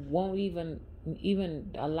who won't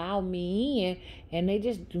even allow me in, and they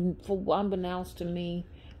just, for unbeknownst to me,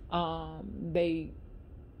 they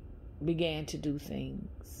began to do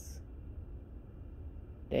things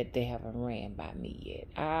that they haven't ran by me yet.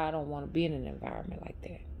 I don't want to be in an environment like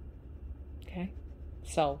that. Okay?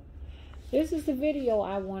 So, this is the video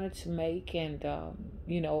I wanted to make, and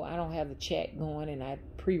you know, I don't have the chat going, and I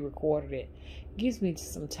pre-recorded it. It gives me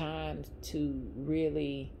some time to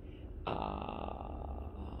really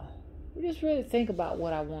just really think about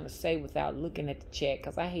what I want to say without looking at the chat,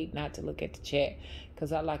 because I hate not to look at the chat,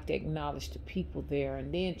 because I like to acknowledge the people there,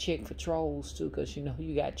 and then check for trolls too, because you know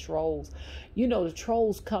you got trolls. You know, the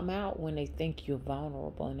trolls come out when they think you're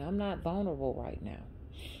vulnerable, and I'm not vulnerable right now.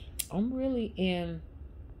 I'm really in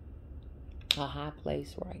a high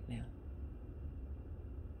place right now.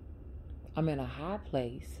 I'm in a high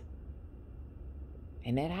place,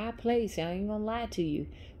 and that high place, I ain't gonna lie to you,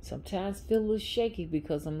 sometimes feel a little shaky,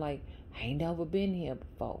 because I'm like, I ain't never been here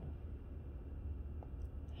before.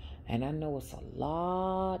 And I know it's a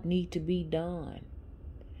lot need to be done.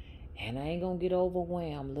 And I ain't going to get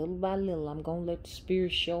overwhelmed. Little by little, I'm going to let the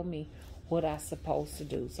Spirit show me what I'm supposed to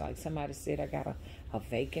do. So like somebody said, I got a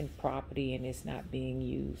vacant property and it's not being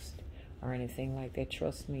used or anything like that.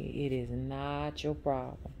 Trust me, it is not your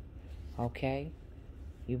problem. Okay?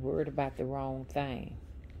 You're worried about the wrong thing.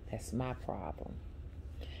 That's my problem.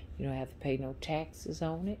 You don't have to pay no taxes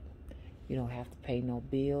on it. You don't have to pay no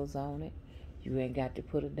bills on it. You ain't got to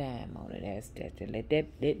put a dime on it.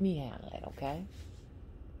 Let me handle it, okay?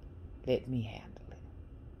 Let me handle it.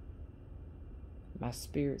 My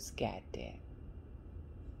spirit's got that.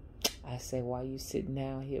 I say, why you sitting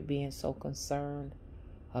down here being so concerned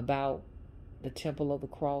about the Temple of the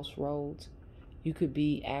Crossroads? You could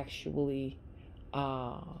be actually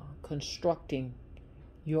constructing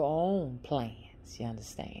your own plans, you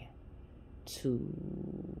understand, to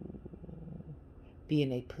be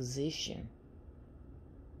in a position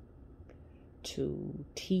to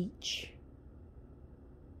teach,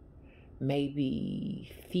 maybe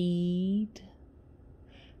feed,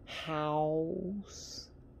 house,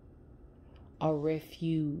 or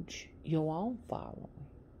refuge your own following.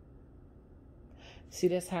 See,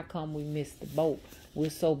 that's how come we miss the boat. We're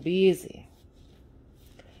so busy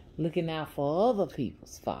looking out for other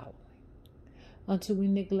people's following until we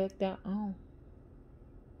neglect our own.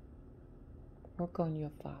 Work on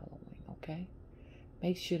your following, okay?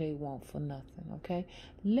 Make sure they want for nothing, okay?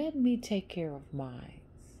 Let me take care of mine,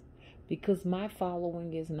 because my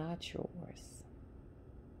following is not yours.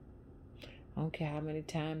 I don't care how many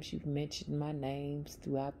times you've mentioned my names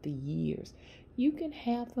throughout the years. You can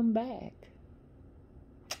have them back.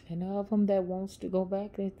 And of them that wants to go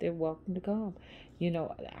back, they're welcome to come. You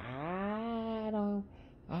know, I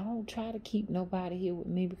don't try to keep nobody here with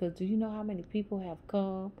me, because do you know how many people have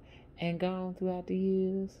come and gone throughout the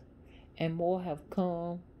years? And more have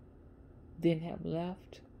come than have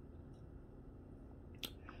left.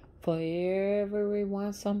 For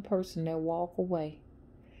everyone, some person that walk away,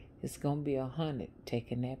 it's going to be 100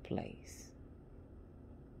 taking that place.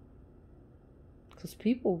 Because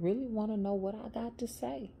people really want to know what I got to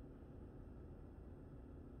say.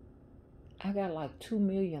 I got like 2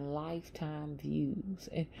 million lifetime views.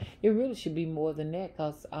 And it really should be more than that,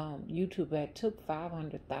 because YouTube had took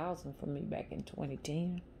 500,000 from me back in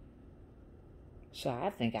 2010. So I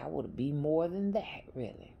think I would be more than that,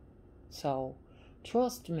 really. So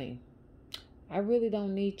trust me, I really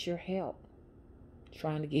don't need your help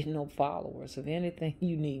trying to get no followers. If anything,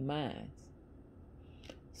 you need mine.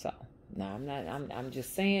 So now I'm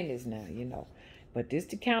just saying this now, you know. But this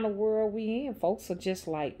the kind of world we in. Folks are just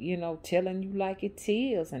like, you know, telling you like it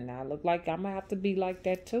is. And I look like I'm going to have to be like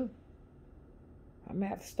that too. I'm going to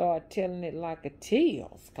have to start telling it like it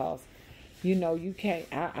is. Because, you know, you can't.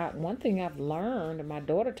 One thing I've learned, and my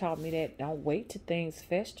daughter taught me that, don't wait till things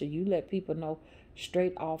fester. You let people know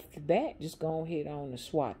straight off the bat. Just go ahead on and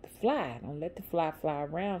swat the fly. Don't let the fly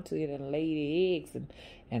around till it done lay the eggs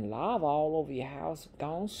and larvae all over your house.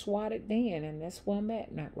 Go and swat it then. And that's where I'm at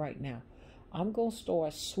right now. I'm going to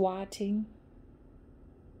start swatting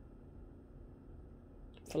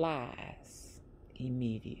flies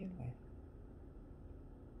immediately.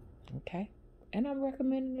 Okay? And I'm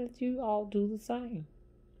recommending that you all do the same.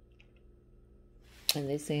 And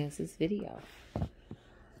this ends this video.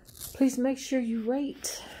 Please make sure you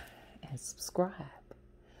rate and subscribe.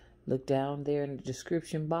 Look down there in the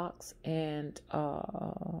description box and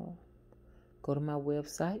go to my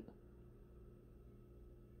website.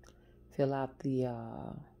 Fill out the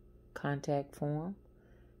contact form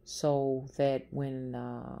so that when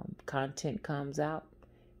content comes out,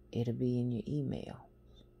 it'll be in your email.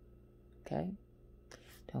 Okay?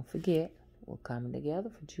 Don't forget, we're coming together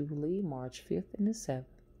for Jubilee, March 5th and the 7th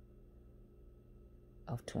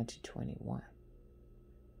of 2021.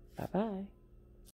 Bye-bye.